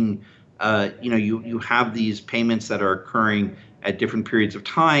being, you have these payments that are occurring at different periods of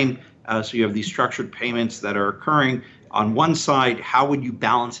time. So you have these structured payments that are occurring on one side. How would you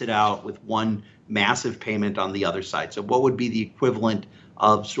balance it out with one massive payment on the other side? So what would be the equivalent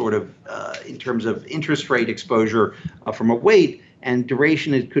of sort of in terms of interest rate exposure from a weight and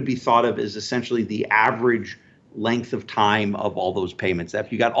duration? It could be thought of as essentially the average length of time of all those payments.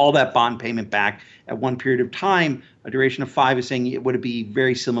 If you got all that bond payment back at one period of time, a duration of 5 is saying it would be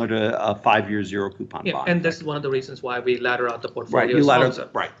very similar to a 5-year zero coupon bond. And this is one of the reasons why we ladder out the portfolio.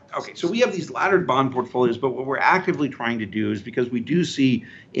 Right. Okay. So we have these laddered bond portfolios, but what we're actively trying to do is, because we do see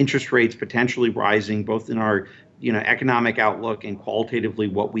interest rates potentially rising, both in our economic outlook and qualitatively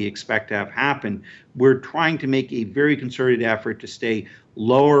what we expect to have happen, we're trying to make a very concerted effort to stay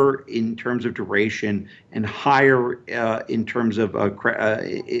lower in terms of duration and higher in terms of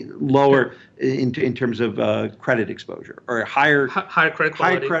lower in terms of credit exposure, or higher credit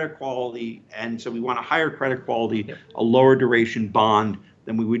quality. Higher credit quality, and so we want a higher credit quality, a lower duration bond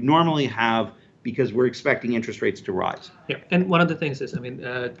than we would normally have, because we're expecting interest rates to rise. Yeah, and one of the things is,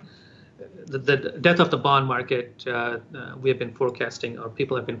 the death of the bond market, we have been forecasting, or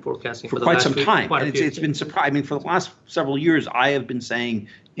people have been forecasting for quite some time. And it's been surprising. For the last several years, I have been saying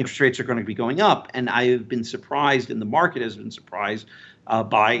interest rates are going to be going up, and I have been surprised, and the market has been surprised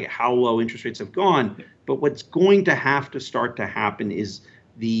by how low interest rates have gone. But what's going to have to start to happen is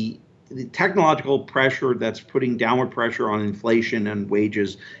the technological pressure that's putting downward pressure on inflation and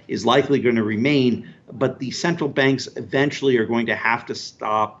wages is likely going to remain, but the central banks eventually are going to have to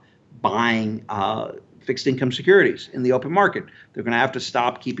stop buying fixed income securities in the open market. They're going to have to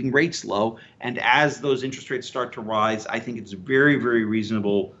stop keeping rates low. And as those interest rates start to rise, I think it's very, very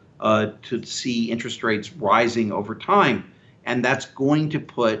reasonable to see interest rates rising over time. And that's going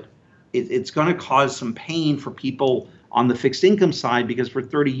to it's going to cause some pain for people on the fixed income side, because for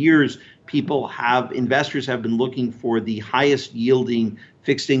 30 years, investors have been looking for the highest yielding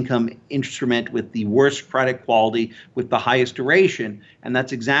fixed income instrument with the worst credit quality, with the highest duration, and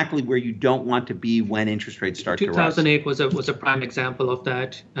that's exactly where you don't want to be when interest rates start to rise. 2008 was a prime example of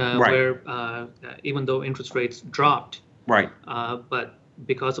that, where even though interest rates dropped, but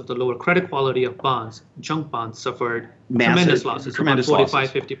because of the lower credit quality of bonds, junk bonds suffered tremendous losses, about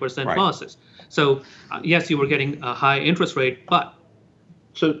 45-50% losses. So yes, you were getting a high interest rate, but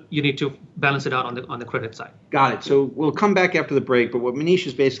so you need to balance it out on the credit side. Got it. So we'll come back after the break, but what Manish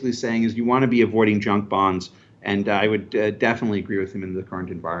is basically saying is you want to be avoiding junk bonds, and I would definitely agree with him in the current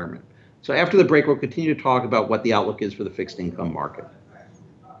environment. So after the break, we'll continue to talk about what the outlook is for the fixed income market.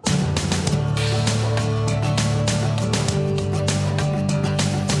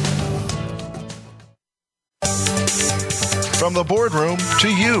 From the boardroom to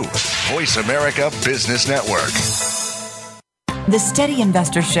you, Voice America Business Network. The Steady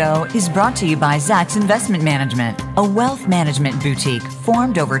Investor Show is brought to you by Zacks Investment Management, a wealth management boutique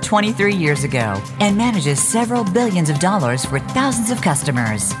formed over 23 years ago and manages several billions of dollars for thousands of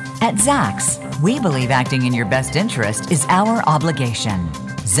customers. At Zacks, we believe acting in your best interest is our obligation.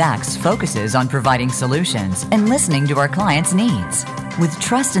 Zacks focuses on providing solutions and listening to our clients' needs. With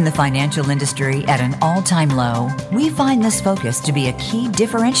trust in the financial industry at an all-time low, we find this focus to be a key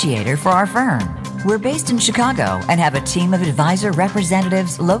differentiator for our firm. We're based in Chicago and have a team of advisor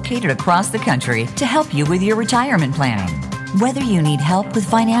representatives located across the country to help you with your retirement planning. Whether you need help with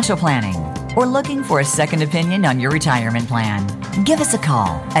financial planning or looking for a second opinion on your retirement plan, give us a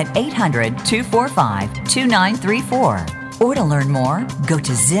call at 800-245-2934. Or to learn more, go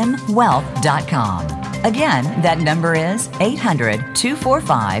to zimwealth.com. Again, that number is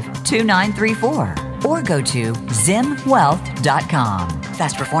 800-245-2934. Or go to zimwealth.com.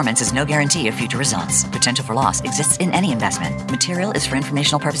 Past performance is no guarantee of future results. Potential for loss exists in any investment. Material is for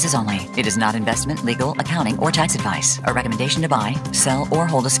informational purposes only. It is not investment, legal, accounting, or tax advice. A recommendation to buy, sell, or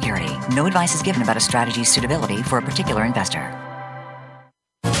hold a security. No advice is given about a strategy's suitability for a particular investor.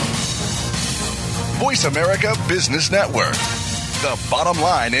 Voice America Business Network, the bottom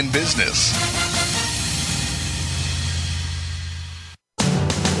line in business.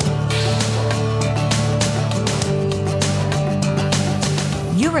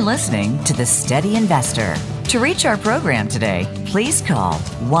 You are listening to The Steady Investor. To reach our program today, please call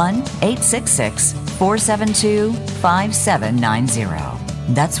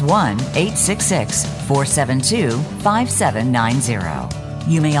 1-866-472-5790. That's 1-866-472-5790.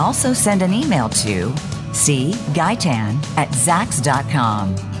 You may also send an email to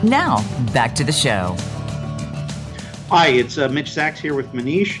cgaitan@zacks.com. Now, back to the show. Hi, it's Mitch Zacks here with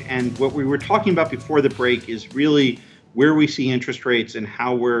Manish, and what we were talking about before the break is really where we see interest rates and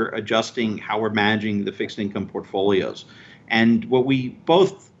how we're adjusting, how we're managing the fixed income portfolios. And what we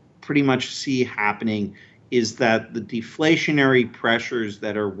both pretty much see happening is that the deflationary pressures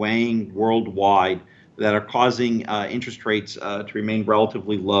that are weighing worldwide that are causing interest rates to remain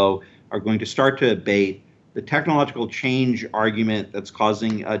relatively low are going to start to abate. The technological change argument that's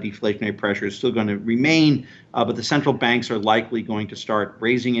causing deflationary pressure is still going to remain, but the central banks are likely going to start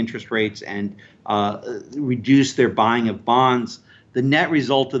raising interest rates and reduce their buying of bonds. The net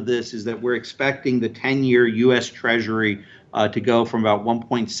result of this is that we're expecting the 10-year U.S. Treasury to go from about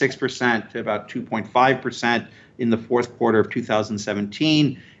 1.6% to about 2.5% in the fourth quarter of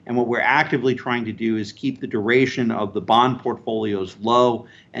 2017. And what we're actively trying to do is keep the duration of the bond portfolios low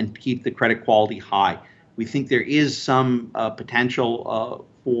and keep the credit quality high. We think there is some potential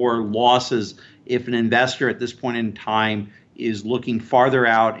for losses if an investor at this point in time is looking farther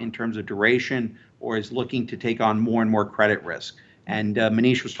out in terms of duration or is looking to take on more and more credit risk. And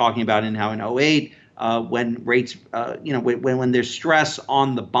Manish was talking about how in 2008, when rates, when there's stress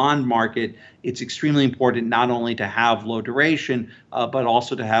on the bond market, it's extremely important not only to have low duration, but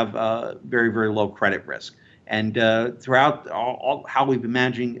also to have very, very low credit risk. And throughout all how we've been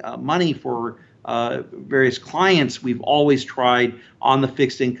managing money for various clients, we've always tried on the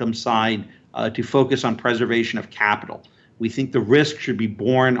fixed income side to focus on preservation of capital. We think the risk should be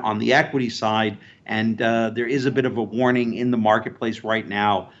borne on the equity side, and there is a bit of a warning in the marketplace right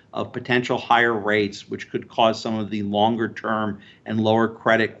now of potential higher rates, which could cause some of the longer term and lower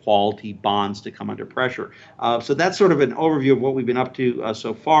credit quality bonds to come under pressure. So that's sort of an overview of what we've been up to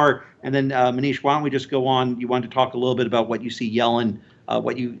so far. And then Manish, why don't we just go on? You want to talk a little bit about what you see Yellen,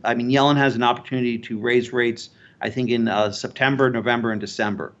 Yellen has an opportunity to raise rates, I think, in September, November, and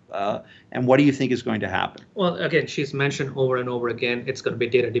December. And what do you think is going to happen? Well, again, she's mentioned over and over again, it's going to be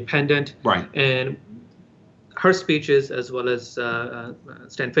data dependent. Right. And her speeches, as well as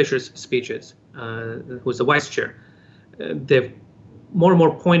Stan Fisher's speeches, who's the vice chair, they've more and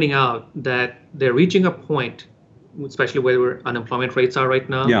more pointing out that they're reaching a point, especially where unemployment rates are right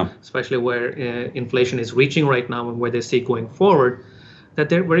now, especially where inflation is reaching right now and where they see going forward, that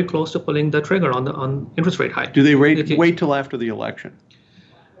they're very close to pulling the trigger on interest rate hike. Do they wait till after the election?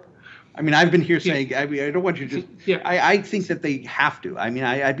 I mean, I've been here saying, I don't want you to just, I think that they have to. I mean,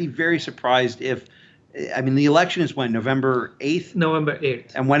 I'd be very surprised if, the election is when, November 8th? November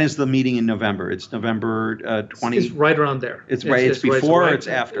 8th. And when is the meeting in November? It's November 20? It's right around there. It's before or it's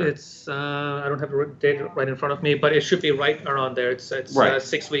after? It's, I don't have the date right in front of me, but it should be right around there. It's right.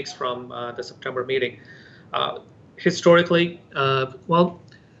 6 weeks from the September meeting. Historically,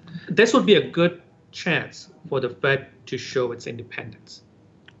 this would be a good chance for the Fed to show its independence.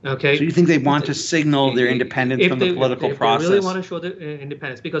 Okay. So you think they want to signal their independence from the political process? They really want to show their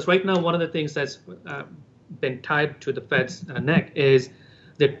independence, because right now one of the things that's been tied to the Fed's neck is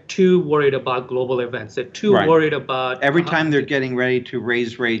they're too worried about global events. They're too worried about every time they're getting ready to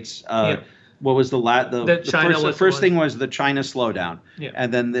raise rates. What was the first thing was the China slowdown,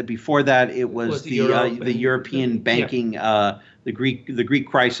 and then before that it was the European banking, the Greek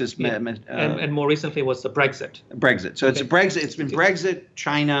crisis, and more recently was the Brexit. So it's Brexit. It's been Brexit,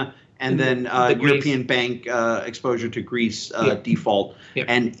 China, and then European bank exposure to Greece default.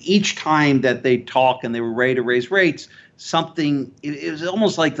 And each time that they talk and they were ready to raise rates, it was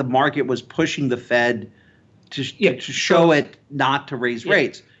almost like the market was pushing the Fed to show it not to raise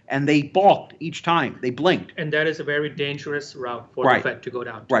rates. And they balked each time. They blinked. And that is a very dangerous route for the Fed to go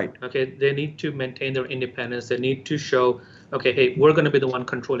down. Okay, they need to maintain their independence. They need to show, okay, hey, we're going to be the one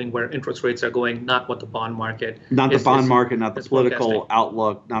controlling where interest rates are going, not what the bond market. Not the bond market, not the political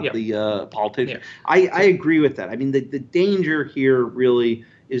outlook, not the politician. I agree with that. I mean, the danger here really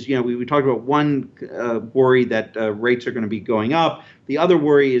is, we talked about one worry that rates are going to be going up. The other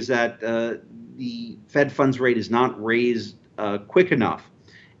worry is that the Fed funds rate is not raised quick enough.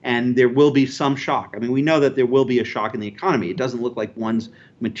 And there will be some shock. I mean, we know that there will be a shock in the economy. It doesn't look like one's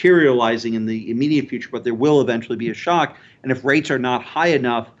materializing in the immediate future, but there will eventually be a shock. And if rates are not high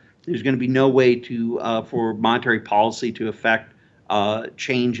enough, there's going to be no way for monetary policy to affect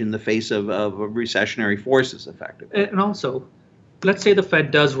change in the face of recessionary forces effectively. And also, let's say the Fed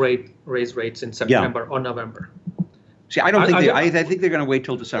does raise rates in September or November. See, I don't think I think they're going to wait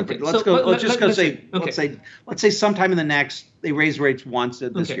till December. Okay, let's say sometime in the next they raise rates once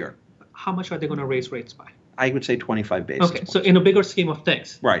this year. How much are they going to raise rates by? I would say 25 basis points. Okay, so in a bigger scheme of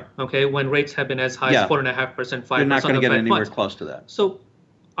things, right? Okay, when rates have been as high as 4.5%, 5%, they're not going to get anywhere close to that. So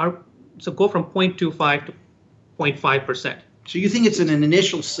go from 0.25 to 0.5%. So you think it's an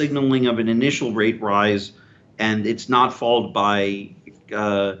initial signaling of an initial rate rise, and it's not followed by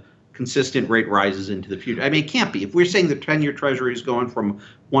consistent rate rises into the future? I mean, it can't be. If we're saying the 10-year Treasury is going from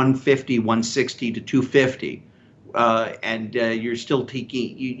 150, 160 to 250, and you're still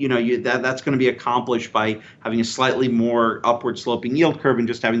taking, that's going to be accomplished by having a slightly more upward sloping yield curve and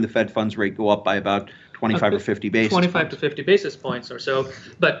just having the Fed funds rate go up by about 25 or 50 basis 25 to 50 basis points or so.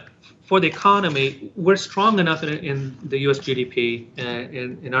 But for the economy, we're strong enough in the U.S. GDP,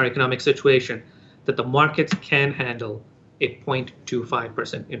 in our economic situation, that the markets can handle a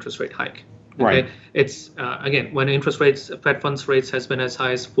 0.25% interest rate hike. Okay? Right. It's again, when Fed funds rates has been as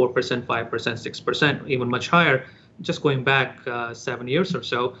high as 4%, 5%, 6%, even much higher, just going back 7 years or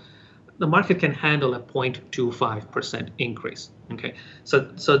so, the market can handle a 0.25% increase. Okay,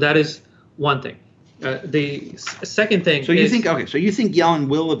 so that is one thing. The second thing. So you think Yellen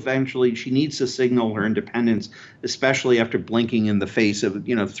will eventually? She needs to signal her independence, especially after blinking in the face of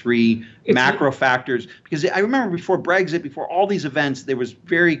three macro factors. Because I remember before Brexit, before all these events, there was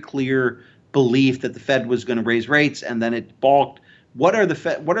very clear belief that the Fed was going to raise rates, and then it balked. What are the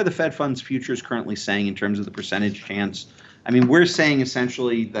Fed funds futures currently saying in terms of the percentage chance? I mean, we're saying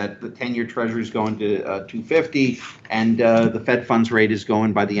essentially that the 10-year Treasury is going to 250, and the Fed funds rate is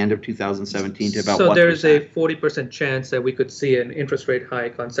going by the end of 2017 to about 1%. So there's a 40% chance that we could see an interest rate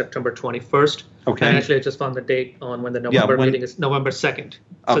hike on September 21st. Okay. And actually, I just found the date on when the November meeting is November 2nd.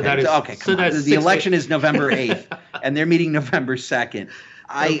 So okay. That is okay. So that's the election is November 8th, and they're meeting November 2nd.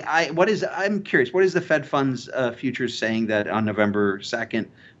 I'm curious. What is the Fed funds futures saying that on November 2nd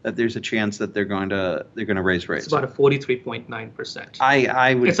that there's a chance that they're going to raise rates? It's about a 43.9%.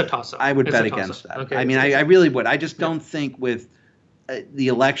 I would. It's a toss-up. I would bet against that. Okay, I mean, I really would. I just don't think with the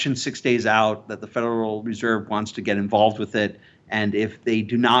election 6 days out that the Federal Reserve wants to get involved with it. And if they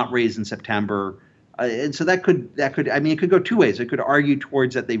do not raise in September. And so that could I mean, it could go two ways. It could argue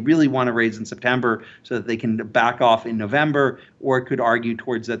towards that they really want to raise in September so that they can back off in November, or it could argue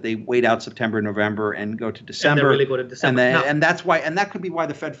towards that they wait out September, November, and go to December. And really go to December. And that's why, and that could be why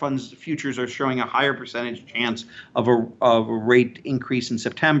the Fed funds futures are showing a higher percentage chance of a rate increase in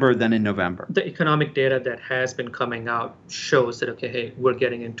September than in November. The economic data that has been coming out shows that hey, we're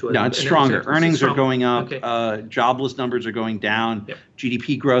getting into a. No, it's stronger. Earnings are going up. Okay. Jobless numbers are going down. Yep.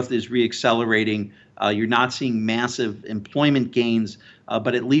 GDP growth is reaccelerating. You're not seeing massive employment gains,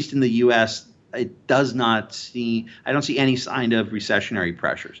 but at least in the U.S., I don't see any sign of recessionary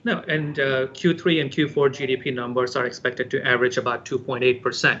pressures. No, and Q3 and Q4 GDP numbers are expected to average about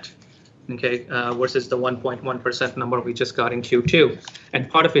 2.8%, okay, versus the 1.1% number we just got in Q2. And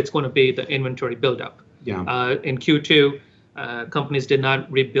part of it's going to be the inventory buildup. Yeah. In Q2, companies did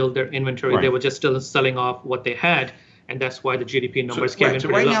not rebuild their inventory. Right. They were just still selling off what they had. And that's why the GDP numbers came in pretty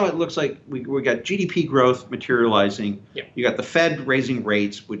low. So right low. now it looks like we got GDP growth materializing. Yep. You got the Fed raising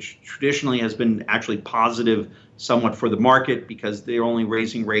rates, which traditionally has been actually positive somewhat for the market because they're only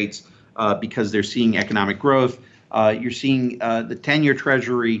raising rates because they're seeing economic growth. You're seeing the 10-year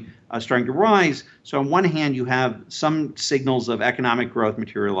Treasury starting to rise. So on one hand, you have some signals of economic growth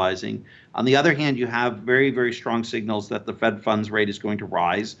materializing. On the other hand, you have very, very strong signals that the Fed funds rate is going to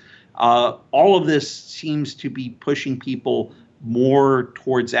rise. All of this seems to be pushing people more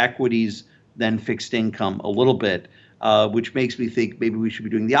towards equities than fixed income a little bit, which makes me think maybe we should be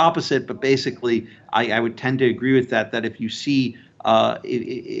doing the opposite. But basically, I would tend to agree with that if you see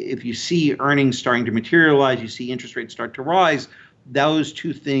if you see earnings starting to materialize, you see interest rates start to rise, those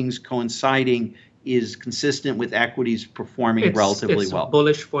two things coinciding is consistent with equities performing relatively well. It's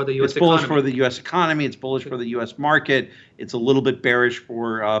bullish for the U.S. economy. It's bullish for the U.S. economy. It's bullish for the U.S. market. It's a little bit bearish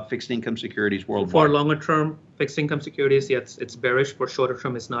for fixed income securities worldwide. For longer term fixed income securities, yes, it's bearish. For shorter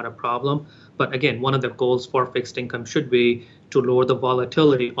term, it's not a problem. But again, one of the goals for fixed income should be to lower the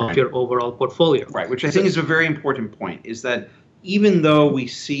volatility of your overall portfolio. Right, which I think is a very important point, is that even though we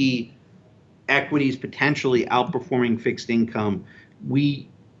see equities potentially outperforming fixed income, we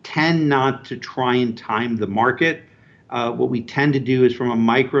tend not to try and time the market. What we tend to do is, from a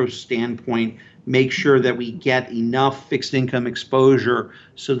micro standpoint, make sure that we get enough fixed income exposure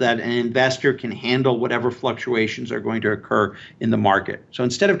so that an investor can handle whatever fluctuations are going to occur in the market. So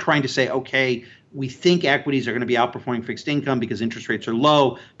instead of trying to say, okay, we think equities are going to be outperforming fixed income because interest rates are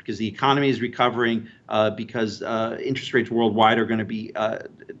low, because the economy is recovering, because interest rates worldwide are going to be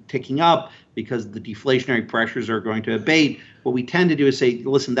ticking up, because the deflationary pressures are going to abate. What we tend to do is say,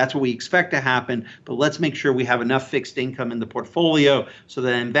 listen, that's what we expect to happen, but let's make sure we have enough fixed income in the portfolio so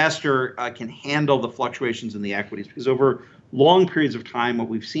that an investor can handle the fluctuations in the equities. Because over long periods of time, what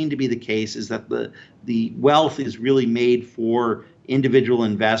we've seen to be the case is that the wealth is really made for individual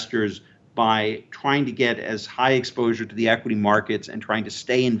investors by trying to get as high exposure to the equity markets and trying to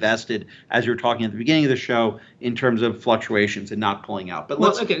stay invested, as you were talking at the beginning of the show, in terms of fluctuations and not pulling out. But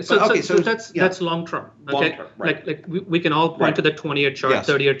that's long term. Okay, long term, right. like we can all point to the 20-year chart, Yes.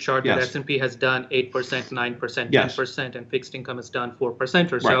 30-year chart that Yes. S&P has done 8%, 9%, Yes. 10%, and fixed income has done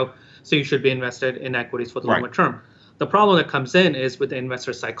 4% or so. Right. So you should be invested in equities for the Right. longer term. The problem that comes in is with the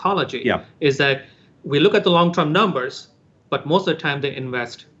investor psychology. Yeah. Is that we look at the long-term numbers, but most of the time they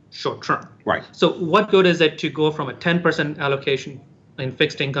invest short term. Right. So what good is it to go from a 10% allocation in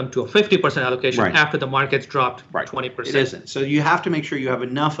fixed income to a 50% allocation Right. after the market's dropped Right. 20%? It isn't. So you have to make sure you have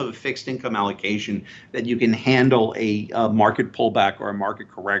enough of a fixed income allocation that you can handle a market pullback or a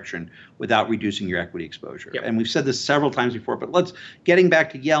market correction without reducing your equity exposure. Yep. And we've said this several times before, but getting back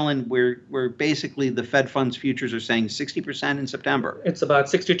to Yellen, where basically the Fed funds futures are saying 60% in September. It's about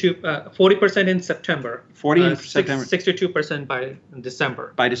 40% in September. 40 in September. 62% by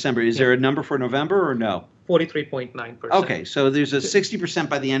December. By December. Is there a number for November or no? 43.9%. Okay, so there's a 60%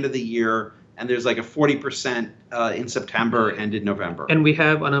 by the end of the year, and there's like a 40% in September and in November. And we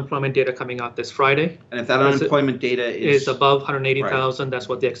have unemployment data coming out this Friday. And if that unemployment data is above 180,000, that's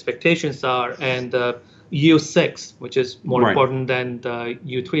what the expectations are. And the U6, which is more important than the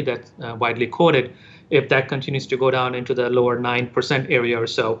U3 that's widely quoted, if that continues to go down into the lower 9% area or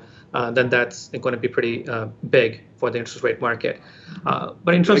so, then that's going to be pretty big for the interest rate market.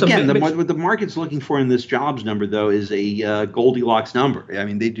 But in terms of what the market's looking for in this jobs number, though, is a Goldilocks number. I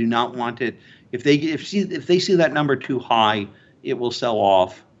mean, they do not want it. If they see that number too high, it will sell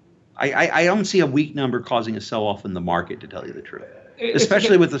off. I don't see a weak number causing a sell-off in the market, to tell you the truth,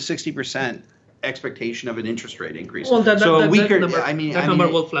 especially with the 60% expectation of an interest rate increase. Well, that number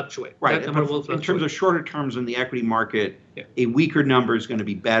will fluctuate. Right. That number will fluctuate. In terms of shorter terms in the equity market, a weaker number is going to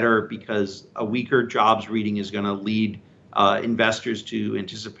be better, because a weaker jobs reading is going to lead investors to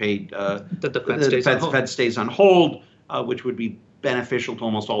anticipate that the Fed stays on hold, which would be beneficial to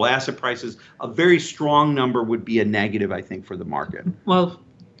almost all asset prices. A very strong number would be a negative, I think, for the market. Well,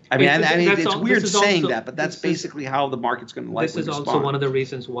 it's weird saying that, but that's basically how the market's going to likely respond. This is also one of the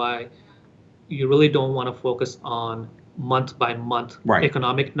reasons why you really don't want to focus on month by month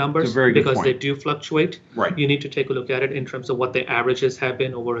economic numbers, because they do fluctuate. Right. You need to take a look at it in terms of what the averages have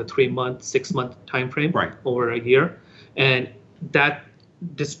been over a 3-month, 6-month time frame, over a year, and that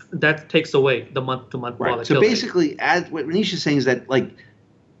takes away the month-to-month volatility. So basically, what Manish is saying is that,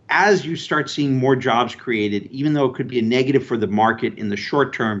 as you start seeing more jobs created, even though it could be a negative for the market in the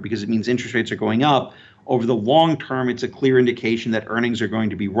short term because it means interest rates are going up, over the long term, it's a clear indication that earnings are going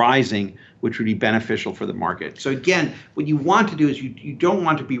to be rising, which would be beneficial for the market. So again, what you want to do is you don't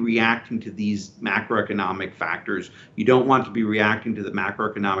want to be reacting to these macroeconomic factors. You don't want to be reacting to the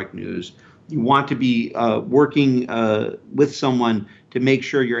macroeconomic news. You want to be working with someone to make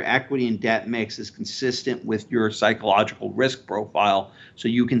sure your equity and debt mix is consistent with your psychological risk profile, so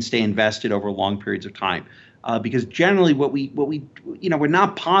you can stay invested over long periods of time. because generally what we we're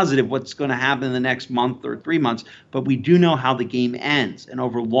not positive what's going to happen in the next month or 3 months, but we do know how the game ends. And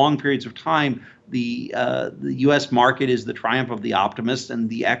over long periods of time, the U.S. market is the triumph of the optimists, and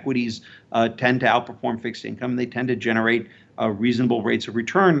the equities tend to outperform fixed income. They tend to generate reasonable rates of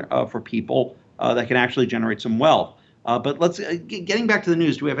return for people that can actually generate some wealth. But let's getting back to the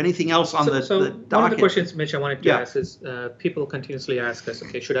news. Do we have anything else on the docket? One of the questions, Mitch, I wanted to ask is people continuously ask us,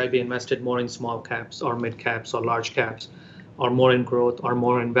 okay, should I be invested more in small caps or mid caps or large caps, or more in growth or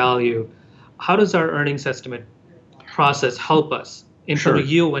more in value? How does our earnings estimate process help us in terms of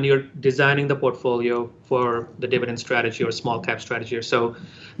you when you're designing the portfolio for the dividend strategy or small cap strategy, or so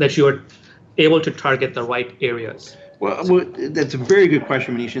that you're able to target the right areas? Well, that's a very good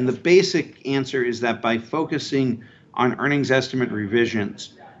question, Manish. And the basic answer is that by focusing on earnings estimate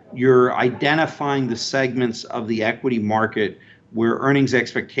revisions, you're identifying the segments of the equity market where earnings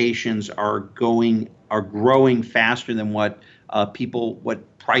expectations are growing faster than what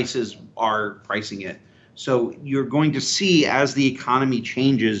prices are pricing it. So you're going to see, as the economy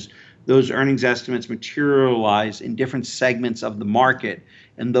changes, those earnings estimates materialize in different segments of the market,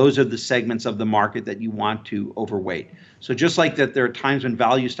 and those are the segments of the market that you want to overweight. So just like that, there are times when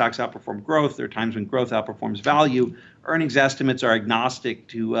value stocks outperform growth, there are times when growth outperforms value. Earnings estimates are agnostic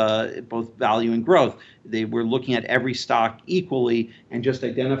to both value and growth. We're looking at every stock equally and just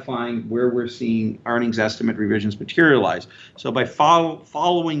identifying where we're seeing earnings estimate revisions materialize. So by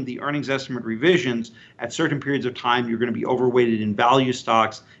following the earnings estimate revisions, at certain periods of time, you're going to be overweighted in value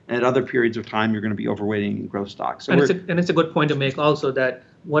stocks, and at other periods of time, you're going to be overweighted in growth stocks. So it's a good point to make also that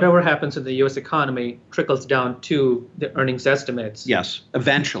whatever happens in the U.S. economy trickles down to the earnings estimates. Yes,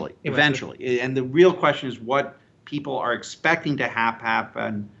 eventually. And the real question is what people are expecting to have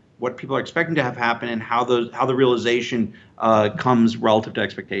happen, and how the realization comes relative to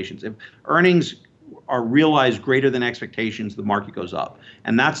expectations. If earnings are realized greater than expectations, the market goes up.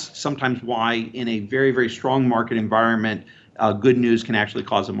 And that's sometimes why in a very, very strong market environment, good news can actually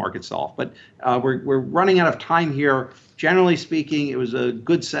cause the market sell. But we're running out of time here. Generally speaking, it was a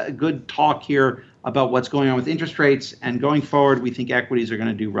good talk here about what's going on with interest rates. And going forward, we think equities are going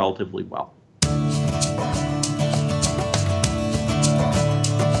to do relatively well.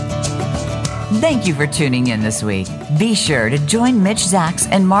 Thank you for tuning in this week. Be sure to join Mitch Zacks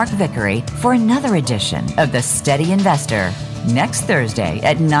and Mark Vickery for another edition of The Steady Investor next Thursday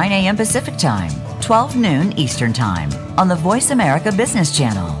at 9 a.m. Pacific Time, 12 noon Eastern Time on the Voice America Business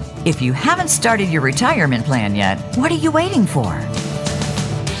Channel. If you haven't started your retirement plan yet, what are you waiting for?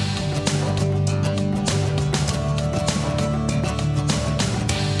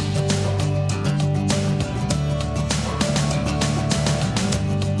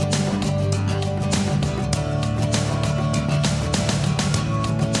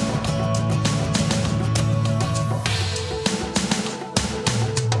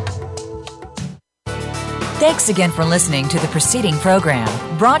 Thanks again for listening to the preceding program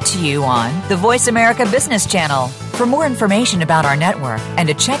brought to you on the Voice America Business Channel. For more information about our network and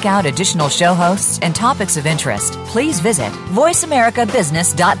to check out additional show hosts and topics of interest, please visit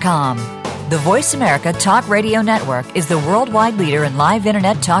voiceamericabusiness.com. The Voice America Talk Radio Network is the worldwide leader in live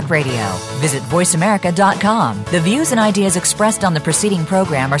Internet talk radio. Visit voiceamerica.com. The views and ideas expressed on the preceding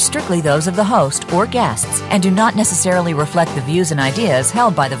program are strictly those of the host or guests and do not necessarily reflect the views and ideas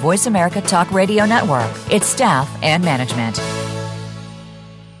held by the Voice America Talk Radio Network, its staff, and management.